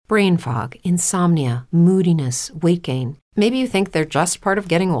brain fog, insomnia, moodiness, weight gain. Maybe you think they're just part of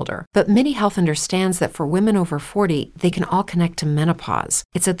getting older, but MIDI Health understands that for women over 40, they can all connect to menopause.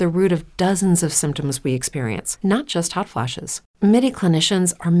 It's at the root of dozens of symptoms we experience, not just hot flashes. MIDI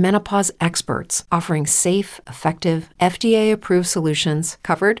clinicians are menopause experts, offering safe, effective, FDA-approved solutions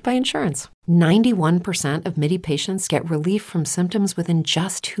covered by insurance. 91% of MIDI patients get relief from symptoms within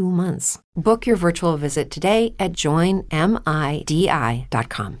just 2 months. Book your virtual visit today at joinmidi.com.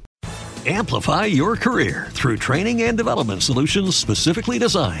 Amplify your career through training and development solutions specifically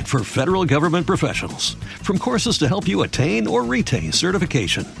designed for federal government professionals. From courses to help you attain or retain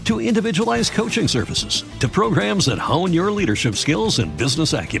certification, to individualized coaching services, to programs that hone your leadership skills and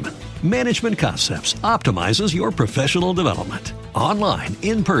business acumen, Management Concepts optimizes your professional development. Online,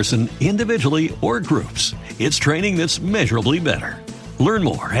 in person, individually, or groups, it's training that's measurably better. Learn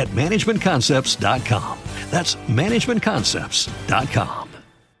more at managementconcepts.com. That's managementconcepts.com.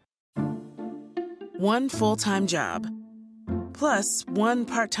 One full-time job, plus one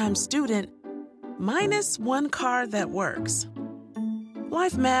part-time student, minus one car that works.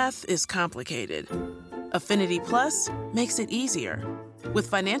 Life math is complicated. Affinity Plus makes it easier.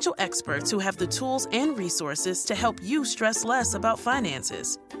 With financial experts who have the tools and resources to help you stress less about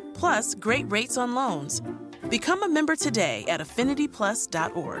finances. Plus, great rates on loans. Become a member today at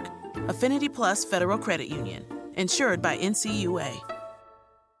affinityplus.org. Affinity Plus Federal Credit Union. Insured by NCUA.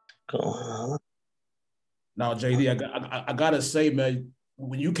 Now, JD, I gotta say, man,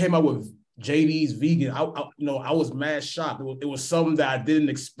 when you came out with JD's vegan, I was mad shocked. It was something that I didn't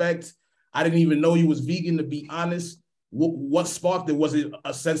expect. I didn't even know you was vegan, to be honest. What sparked it? Was it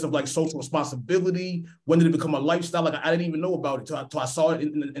a sense of like social responsibility? When did it become a lifestyle? Like I didn't even know about it till I saw it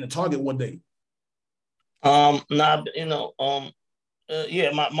in the Target one day. My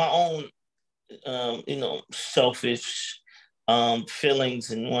own, selfish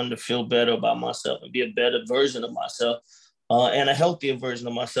feelings and wanting to feel better about myself and be a better version of myself and a healthier version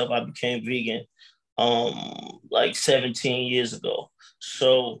of myself. I became vegan like 17 years ago.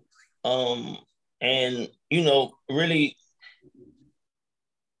 So, really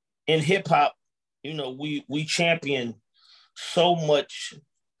in hip hop, we champion so much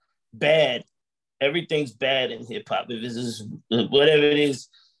bad. Everything's bad in hip hop. If it's whatever it is,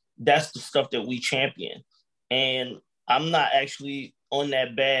 that's the stuff that we champion. And I'm not actually on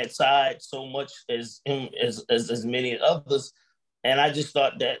that bad side so much as many others. And I just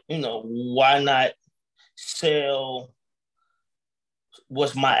thought that, why not sell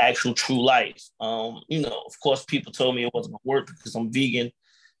what's my actual true life? Of course, people told me it wasn't gonna work because I'm vegan,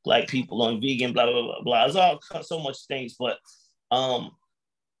 black people on vegan, blah, blah, blah, blah. It's all so much things, but I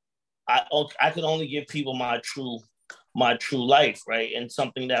could only give people my true life, right? And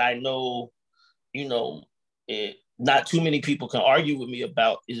something that I know, not too many people can argue with me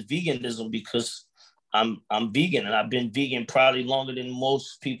about is veganism, because I'm vegan and I've been vegan probably longer than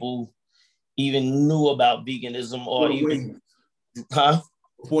most people even knew about veganism or even,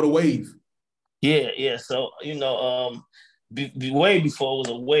 Before the wave. Yeah. So, way before it was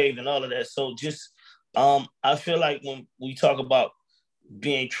a wave and all of that. So just, I feel like when we talk about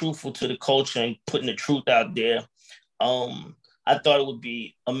being truthful to the culture and putting the truth out there, I thought it would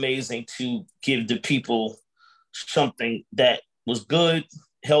be amazing to give the people something that was good,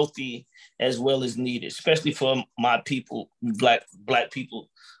 healthy, as well as needed, especially for my people, black people.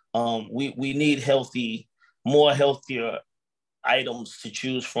 We need more healthier items to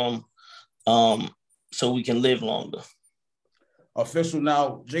choose from, so we can live longer. Official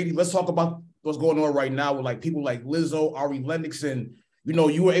now, JD, let's talk about what's going on right now with like people like Lizzo, Ari Lennox, and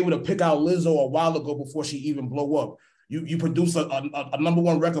you were able to pick out Lizzo a while ago before she even blew up. You produced a number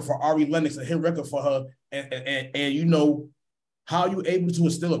one record for Ari Lennox, a hit record for her, and how you able to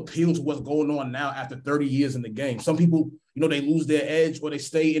still appeal to what's going on now after 30 years in the game. Some people, they lose their edge or they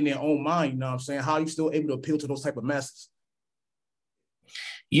stay in their own mind. You know what I'm saying? How are you still able to appeal to those type of masses?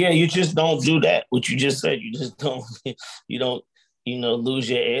 Yeah, you just don't do that. What you just said, you just don't, you don't, lose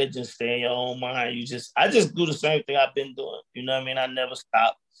your edge and stay in your own mind. I just do the same thing I've been doing. You know what I mean? I never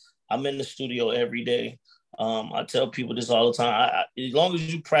stop. I'm in the studio every day. I tell people this all the time. As long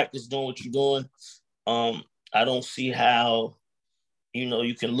as you practice doing what you're doing, I don't see how,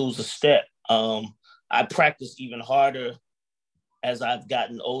 you can lose a step. I practice even harder as I've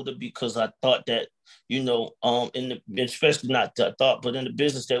gotten older, because I thought that, especially not I thought, but in the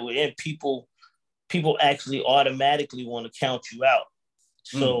business that we're in, people actually automatically want to count you out.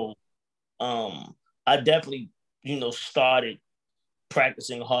 So I definitely, started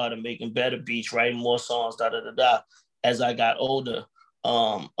practicing hard and making better beats, writing more songs, as I got older,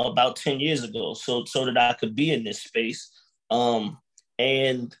 about 10 years ago. So that I could be in this space.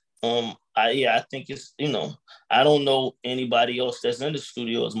 And I think it's, I don't know anybody else that's in the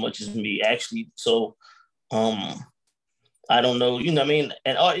studio as much as me, actually. So I don't know, what I mean?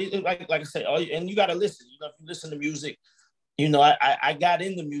 And like I said, and you got to listen. If you listen to music, I got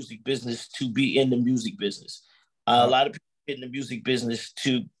in the music business to be in the music business. A lot of people get in the music business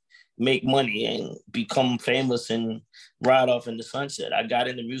to make money and become famous and ride off in the sunset. I got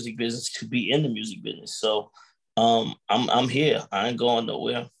in the music business to be in the music business. So I'm here. I ain't going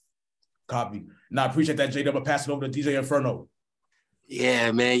nowhere. Copy. Now I appreciate that, J W. Pass it over to DJ Inferno.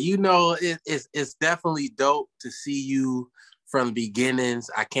 Yeah, man. It's definitely dope to see you from the beginnings.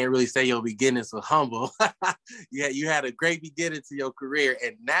 I can't really say your beginnings were humble. Yeah, you had a great beginning to your career.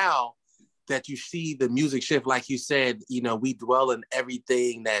 And now that you see the music shift, like you said, we dwell in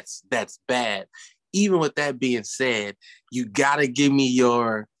everything that's bad. Even with that being said, you got to give me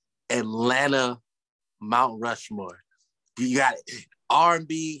your Atlanta Mount Rushmore. You got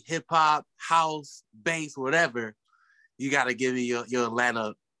R&B, hip hop, house, bass, whatever. You got to give me your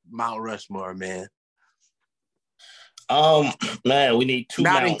Atlanta Mount Rushmore, man. Man, we need two.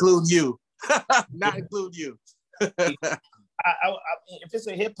 Not including you. Not including you. If it's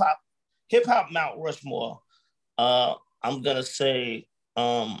a hip hop Mount Rushmore, I'm gonna say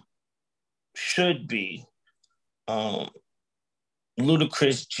should be Ludacris,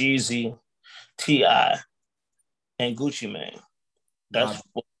 Jeezy, T.I., and Gucci Mane. That's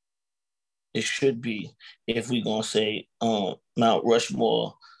what it should be if we're gonna say Mount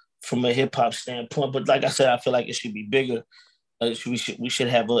Rushmore from a hip hop standpoint. But like I said, I feel like it should be bigger. We should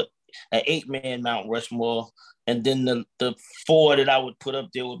have an 8-man Mount Rushmore, and then the 4 that I would put up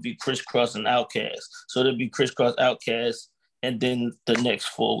there would be Criss Cross and Outkast. So there'd be Criss Cross, Outkast, and then the next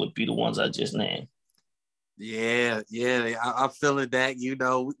 4 would be the ones I just named. Yeah, I'm feeling that.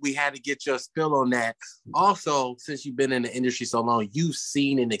 We had to get your spill on that. Also, since you've been in the industry so long, you've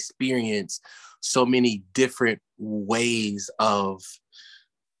seen and experienced so many different ways of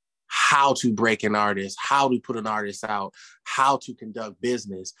how to break an artist, how to put an artist out, how to conduct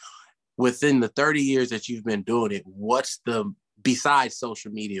business. Within the 30 years that you've been doing it, besides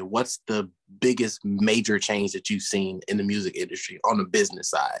social media, what's the biggest major change that you've seen in the music industry on the business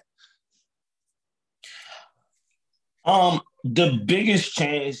side? The biggest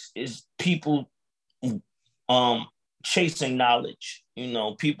change is people chasing knowledge.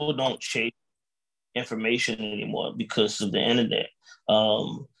 People don't chase information anymore because of the internet.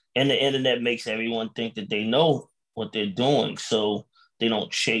 And the internet makes everyone think that they know what they're doing, so they don't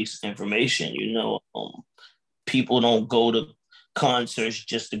chase information. People don't go to concerts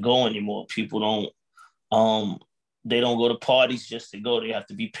just to go anymore. People they don't go to parties just to go. They have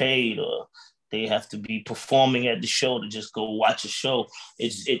to be paid, or they have to be performing at the show to just go watch a show.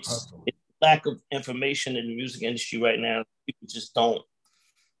 It's lack of information in the music industry right now. People just don't.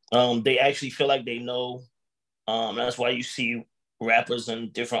 They actually feel like they know. That's why you see rappers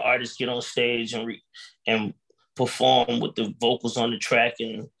and different artists get on stage and perform with the vocals on the track,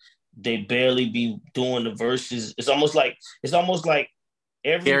 and they barely be doing the verses. It's almost like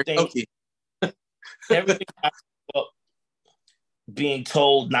everything being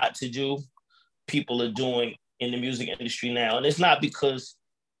told not to do, people are doing in the music industry now. And it's not because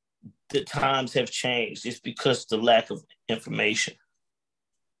the times have changed. It's because the lack of information.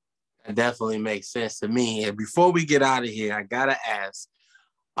 That definitely makes sense to me. And before we get out of here, I gotta ask,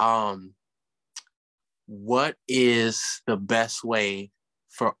 what is the best way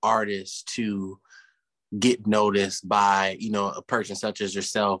for artists to get noticed by, a person such as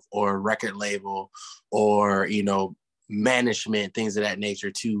yourself, or a record label, or, management, things of that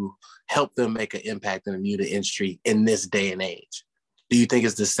nature, to help them make an impact in the music industry in this day and age? Do you think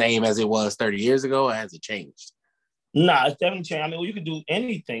it's the same as it was 30 years ago, or has it changed? Nah, it's definitely changed. I mean, you can do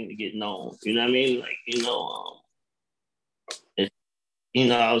anything to get known. You know what I mean?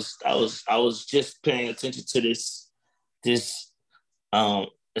 I was just paying attention to this. It's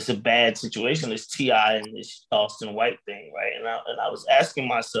a bad situation. This T.I. and this Austin White thing, right? And I was asking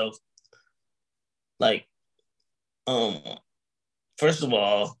myself, like, first of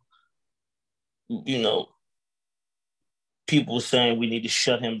all, people saying we need to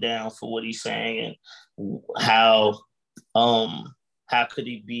shut him down for what he's saying, and how could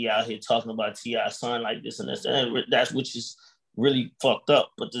he be out here talking about T.I.'s son like this and this, and that's which is really fucked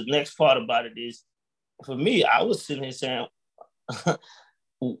up. But the next part about it is, for me, I was sitting here saying,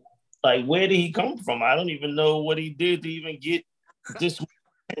 like, where did he come from? I don't even know what he did to even get this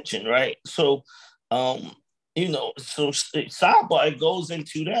attention, right? So, so sidebar, it goes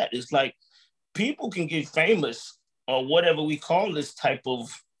into that. It's like, people can get famous, or whatever we call this type of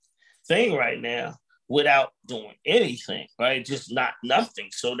thing right now, without doing anything, right? Just nothing.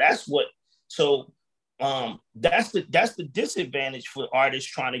 So that's the disadvantage for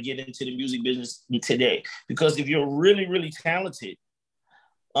artists trying to get into the music business today. Because if you're really, really talented,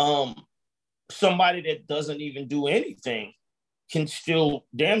 somebody that doesn't even do anything can still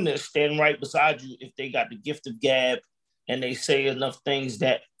damn near stand right beside you if they got the gift of gab and they say enough things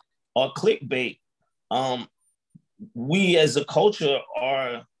that are clickbait. We as a culture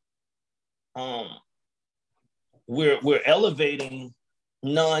are we're elevating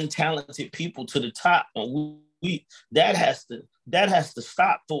non-talented people to the top, and that has to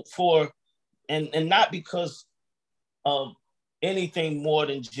stop for and not because of anything more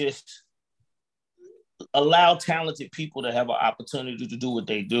than just allow talented people to have an opportunity to do what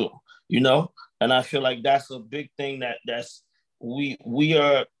they do, and I feel like that's a big thing that's we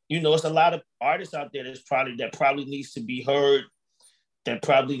are, it's a lot of artists out there that probably needs to be heard, that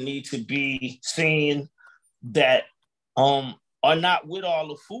probably need to be seen, that are not with all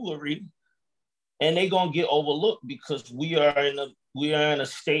the foolery, and they're gonna get overlooked because we are in a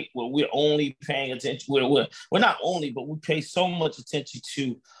state where we're only paying attention. We're not only, but we pay so much attention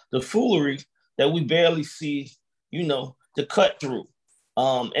to the foolery that we barely see, the cut through.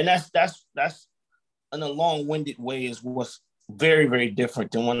 And that's in a long-winded way is what's very, very different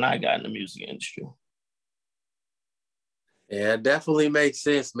than when I got in the music industry. Yeah, it definitely makes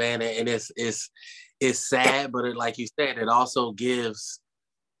sense, man. And it's sad, but like you said, it also gives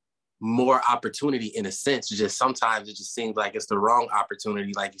more opportunity in a sense. Just sometimes it just seems like it's the wrong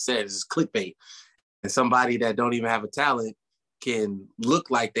opportunity. Like you said, it's just clickbait. And somebody that don't even have a talent can look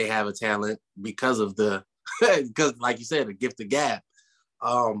like they have a talent because of because like you said, the gift of gab.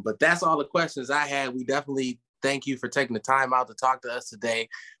 But that's all the questions I had. We definitely thank you for taking the time out to talk to us today.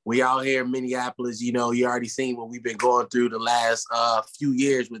 We out here in Minneapolis, you already seen what we've been going through the last few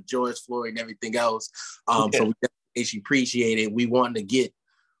years with George Floyd and everything else. So we definitely appreciate it. We want to get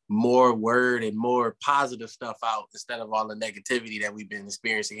more word and more positive stuff out instead of all the negativity that we've been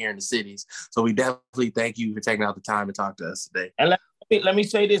experiencing here in the cities. So we definitely thank you for taking out the time to talk to us today. And let me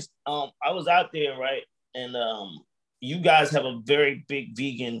say this. I was out there, right? And you guys have a very big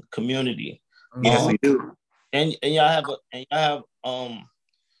vegan community. Yes, we do. And y'all have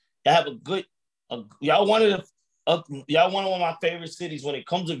a good y'all one of my favorite cities when it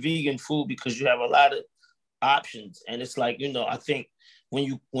comes to vegan food, because you have a lot of options. And it's like, I think when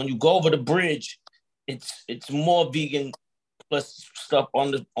you go over the bridge, it's more vegan plus stuff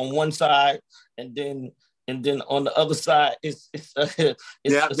on one side, and then on the other side it's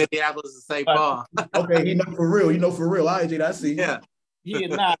Minneapolis is St. Paul. Okay, you know for real. I see. Yeah,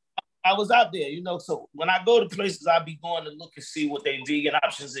 I was out there, so when I go to places, I be going to look and see what their vegan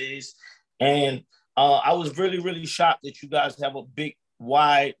options is. And I was really, really shocked that you guys have a big,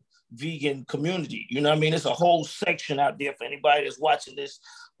 wide vegan community. You know what I mean? It's a whole section out there for anybody that's watching this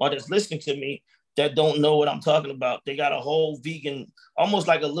or that's listening to me that don't know what I'm talking about. They got a whole vegan, almost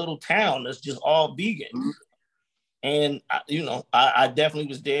like a little town that's just all vegan. Mm-hmm. And, I definitely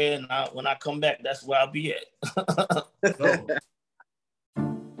was there. And when I come back, that's where I'll be at.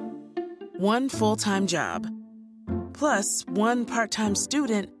 One full-time job, plus one part-time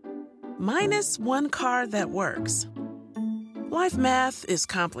student, minus one car that works. Life math is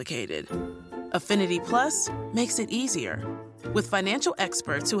complicated. Affinity Plus makes it easier. With financial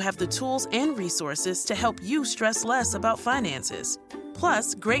experts who have the tools and resources to help you stress less about finances.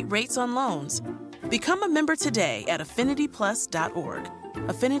 Plus, great rates on loans. Become a member today at affinityplus.org.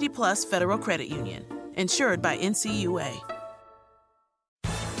 Affinity Plus Federal Credit Union. Insured by NCUA.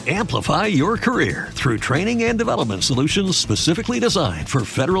 Amplify your career through training and development solutions specifically designed for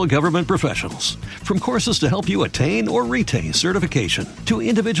federal government professionals. From courses to help you attain or retain certification, to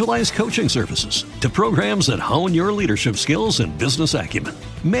individualized coaching services, to programs that hone your leadership skills and business acumen,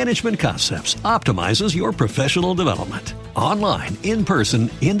 Management Concepts optimizes your professional development. Online, in person,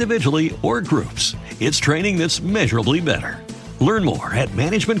 individually, or groups, it's training that's measurably better. Learn more at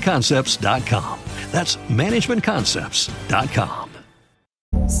managementconcepts.com. That's managementconcepts.com.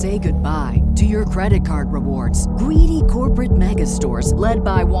 Say goodbye to your credit card rewards. Greedy corporate mega stores, led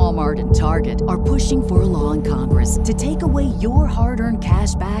by Walmart and Target, are pushing for a law in Congress to take away your hard-earned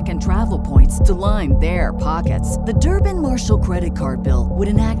cash back and travel points to line their pockets. The Durbin-Marshall credit card bill would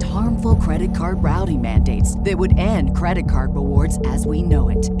enact harmful credit card routing mandates that would end credit card rewards as we know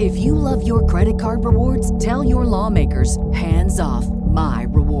it. If you love your credit card rewards, tell your lawmakers, hands off my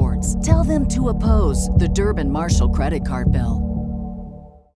rewards. Tell them to oppose the Durbin-Marshall credit card bill.